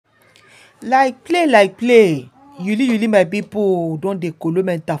Like play. You my people don't dey kolo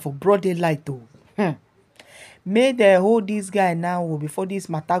mental for broad daylight o. May they hold this guy now before this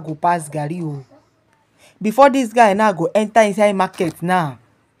matter go pass Gary o. Before this guy now go enter inside market now,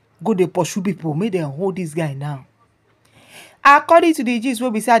 go dey pursue people. May they hold this guy now. According to the gist wey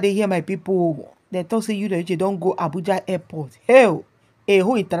be say I dey hear my people, dem talk say you don go Abuja airport. Hell, a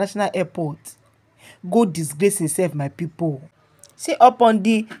whole international airport. Go disgrace himself, my people. Say upon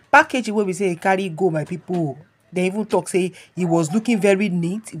the package wey be say he carry go, my people, they even talk say he was looking very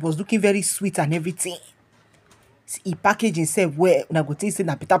neat, he was looking very sweet and everything. He package himself well, una go think say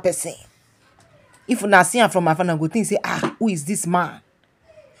na better person. If una see am from afar, una go think say, who is this man?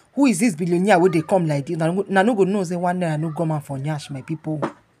 Who is this billionaire wey dey come like this? Una no go know say one day I no go man for nyash, my people.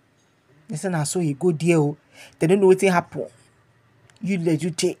 They say na so he go there o. They don't know wetin happen. You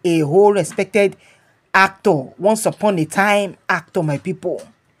legit a whole respected actor, once upon a time actor, my people.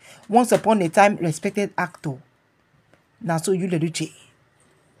 Once upon a time respected actor. Now so you legit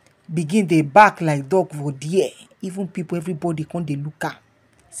begin dey bark like dog for there. Even people, everybody come dey look am.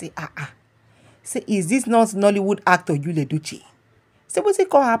 Say say, is this not Nollywood actor you legit? Say wetin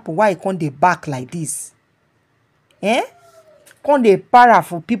come happen? Why he come dey bark like this? Come dey para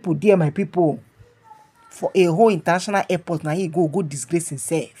for people there, my people. For a whole international airport, now he go disgrace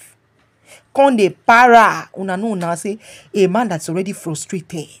himself. Come dey para. Una know now say a man that's already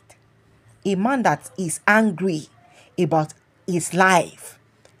frustrated, a man that is angry about his life,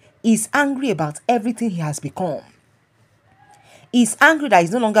 is angry about everything he has become. He's angry that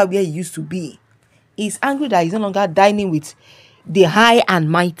he's no longer where he used to be. He's angry that he's no longer dining with the high and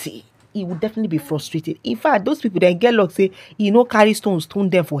mighty. He would definitely be frustrated. In fact, those people then get luck say he no carry stone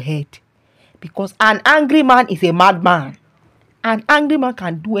them for head. Because an angry man is a madman. An angry man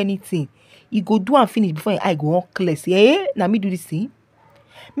can do anything. He go do and finish before I go on clear. Say, now me do this thing.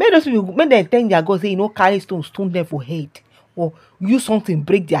 Make those people, make them thank their God, say, carry stone them for head. Or use something,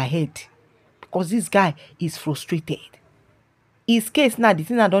 break their head. Because this guy is frustrated. His case now, the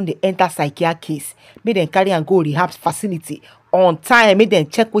thing now done the enter psychiatric case. Make them carry and go rehab facility on time. Make them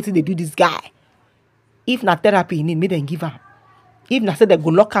check what they do this guy. If not therapy he need, make them give him. If not say they go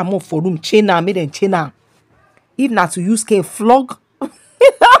lock him up for room, chain him, make them chain him. If not to use cane flog.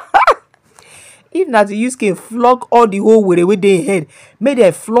 If not to use cane flog all the whole way they head, make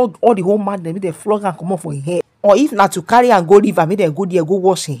them flog all the whole man, make them flog and come off for his head. Or if not to carry and go river, make them go there, go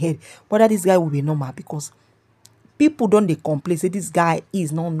wash his head. Whether this guy will be normal, because people don't they complain say this guy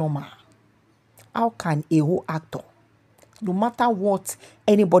is not normal. How can a whole actor, no matter what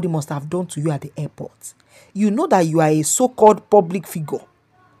anybody must have done to you at the airport, you know that you are a so-called public figure.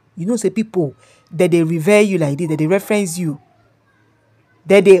 You know, say people that they revere you like this, that they reference you,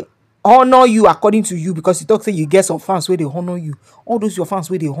 that they honor you according to you, because you talk say you get some fans where they honor you. All those your fans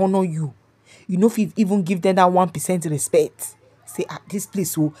where they honor you. You know, if you even give them that 1% respect. Say at this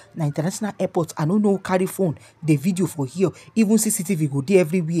place, so na international airport, I don't know carry phone, the video for here, even CCTV go there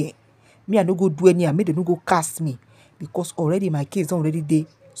everywhere. Me, I no go do any, I made them no go cast me. Because already my case don't already dey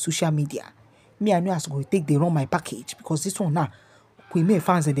social media. Me, I know I was going to take the run my package, because this one now, we make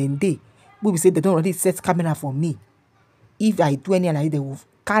fans and then we say they don't already set camera for me. If I do any like they will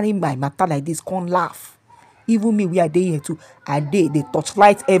carry my matter like this, can't laugh. Even me, we are there here too. They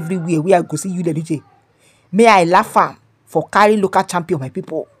touchlight everywhere. We are go see you the DJ. May I laugh am for carrying local champion, my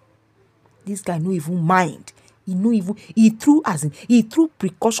people. This guy no even mind. He threw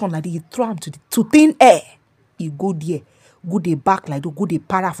precaution like he threw him to thin air. He go there, go the back like go the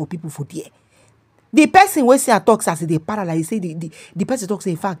para for people for there. The person wey say talks as they para like say the person talks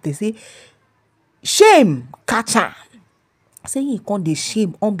in fact they say shame catch am. Say he can't the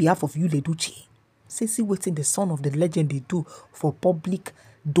shame on behalf of you edochie. Say see wetin the son of the legend they do for public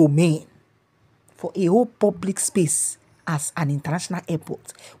domain, for a whole public space as an international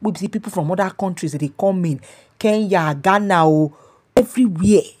airport. We see people from other countries that they come in, Kenya, Ghana, or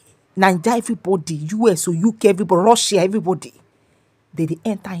everywhere. Nigeria, everybody, US or UK, everybody, Russia, everybody. They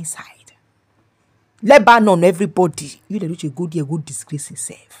enter inside. Lebanon, everybody. You let go there, go disgrace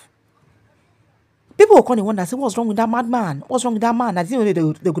himself. People will come and wonder, say, what's wrong with that madman? What's wrong with that man? I didn't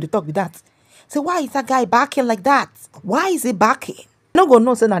know they could talk with that. Say, why is that guy backing like that? Why is he backing? No go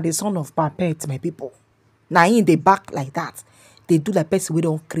know say na the son of Papet, my people. Now in they back like that. They do like person we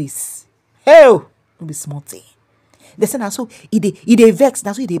don't crease. Hell, don't be small thing. They say now so they vex,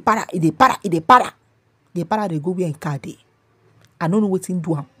 now so they para. They para, they go where in car day. I don't know what in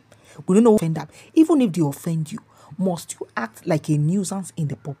do. We don't know offend them. Even if they offend you, must you act like a nuisance in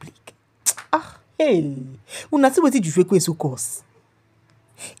the public? Hey. When I see what you fake so cause.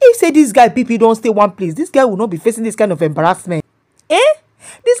 If say this guy people don't stay one place, this guy will not be facing this kind of embarrassment.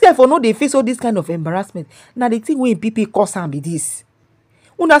 This guy for no dey face all this kind of embarrassment. Now the thing wey people cause am be this.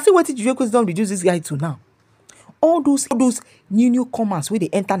 Una see wetin Juju don reduce this guy to now. All those new comers wey dey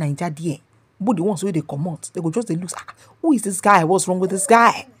enter Naija there, but the ones wey dey comot, they go just dey look, who is this guy? What's wrong with this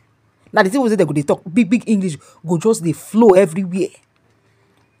guy? Now the thing wey they go dey talk big English go just dey flow everywhere.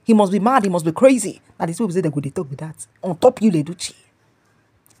 He must be mad, he must be crazy. Now the thing wey they go dey talk with that. On top you edochie.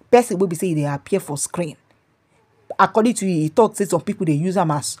 Person wey be say they appear for screen. According to he talk, say some people they use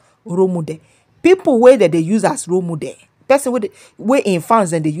them as role model. People where they use as role model. Person where in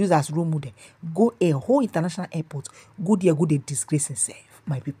fans and they use as role model. Go a whole international airport. Go there, go they disgrace himself,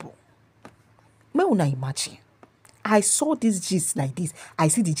 my people. May una imagine. I saw this gist like this. I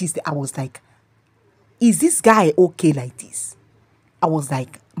see the gist. I was like, is this guy okay like this? I was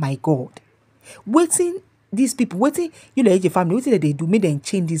like, my God. Waiting these people, waiting, you know, your family, waiting that they do, make them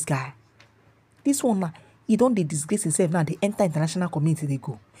change this guy. This one now, he don't they disgrace himself now. They enter international community, they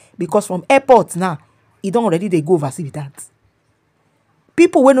go. Because from airports now, he don't already they go overseas with that.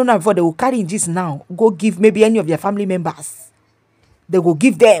 People went on now before they will carry in this now, go give maybe any of their family members. They will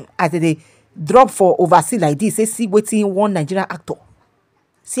give them as they drop for overseas like this. Say, see waiting one Nigerian actor.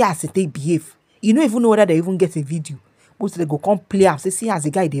 See as they behave. You don't even know whether they even get a video. Most they go come play up. Say, see as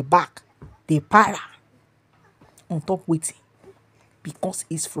the guy they back. They para. On top waiting. Because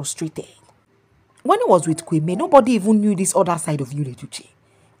he's frustrated. When he was with Kwame, nobody even knew this other side of edochie.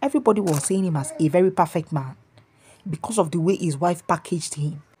 Everybody was saying him as a very perfect man. Because of the way his wife packaged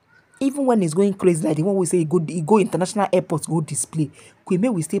him. Even when he's going crazy, like the one we say he go international airports, go display.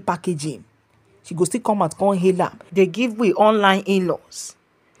 Kwame will still package him. She go still come and come hail him. They give way online in-laws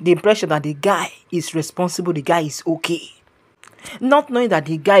the impression that the guy is responsible, the guy is okay. Not knowing that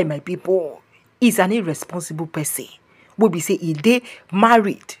the guy, my people, is an irresponsible person. We be say he they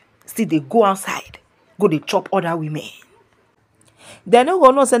married, still they go outside, go they chop other women. They no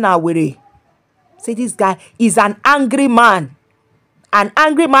go no say na were. Say this guy is an angry man. An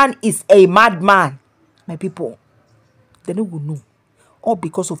angry man is a madman. My people, they no go know. All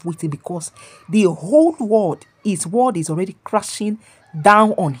because of waiting, because the whole world is already crashing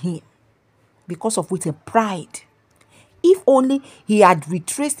down on him. Because of waiting, pride. If only he had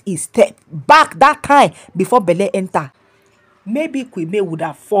retraced his step back that time before Bele enter, maybe Kwame would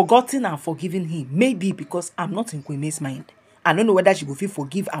have forgotten and forgiven him. Maybe, because I'm not in Kwame's mind. I don't know whether she will feel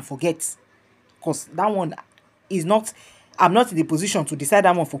forgive and forget. Because that one is not, I'm not in the position to decide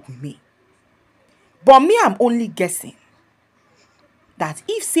that one for Kwame. But me, I'm only guessing that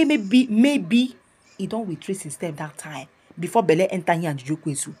if say maybe he don't retrace his step that time before Bele enter here and Juju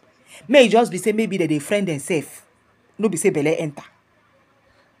Kwesu. May it just be say maybe that they friend themselves. No be say Bele enter.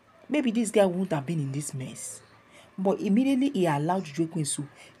 Maybe this guy wouldn't have been in this mess. But immediately he allowed Juju Kwesu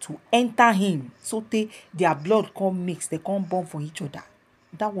to enter him. So their blood come mix, they come born for each other.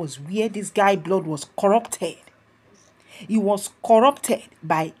 That was where this guy blood was corrupted. He was corrupted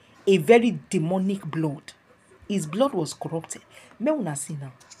by a very demonic blood. His blood was corrupted. May una see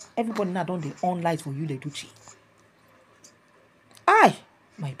now. Everybody now don't they on light for you edochie. Aye,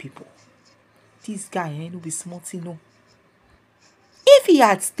 my people. This guy no be smart, no. If he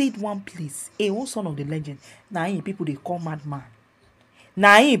had stayed one place, a whole son of the legend, now people they call madman.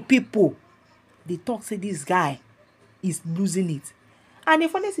 Now people they talk say this guy is losing it. And the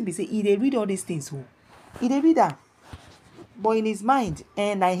funny thing be say they read all these things. He they read that. But in his mind,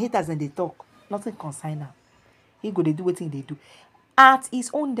 and I hate as when they talk, nothing concern him. He go they do what they do. At his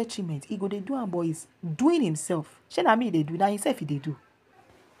own detriment, he go they do and boy is doing himself. She na me they do. Now himself he they do.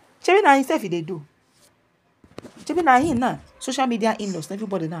 She na himself he they do. She na him now. Social media in-laws,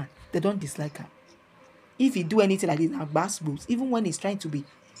 everybody now, they don't dislike him. If he do anything like this, now bass boots, even when he's trying to do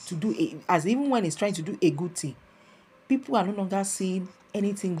a good thing, people are no longer seeing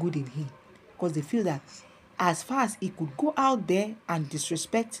anything good in him. Because they feel that as far as he could go out there and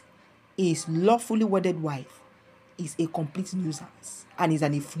disrespect his lawfully wedded wife, is a complete nuisance and is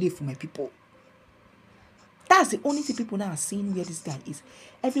an inflame for my people. That's the only thing people now are seeing where this guy is.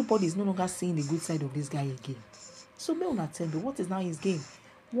 Everybody is no longer seeing the good side of this guy again. So may not tell me what is now his gain?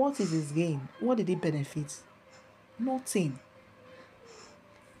 What is his gain? What did he benefit? Nothing.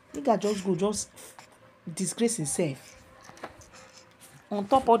 Nigga just disgrace himself. On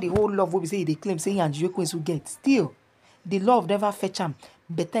top of the whole love, what we say they claim saying and Juju Kwesu get. Still, the love never fetch him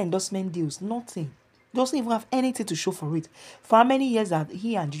better endorsement deals. Nothing. Doesn't even have anything to show for it. For how many years that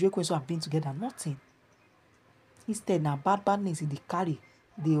he and Juju Kwesu have been together? Nothing. Instead, now badness in the carry,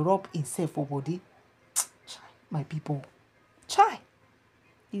 they rub himself for body. My people. Chai.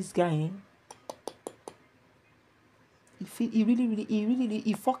 This guy,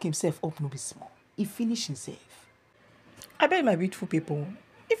 he fuck himself up, no be small. He finish himself. I beg my beautiful people,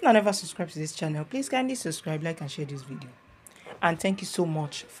 If you never subscribe to this channel, please kindly subscribe, like and share this video. And thank you so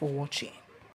much for watching.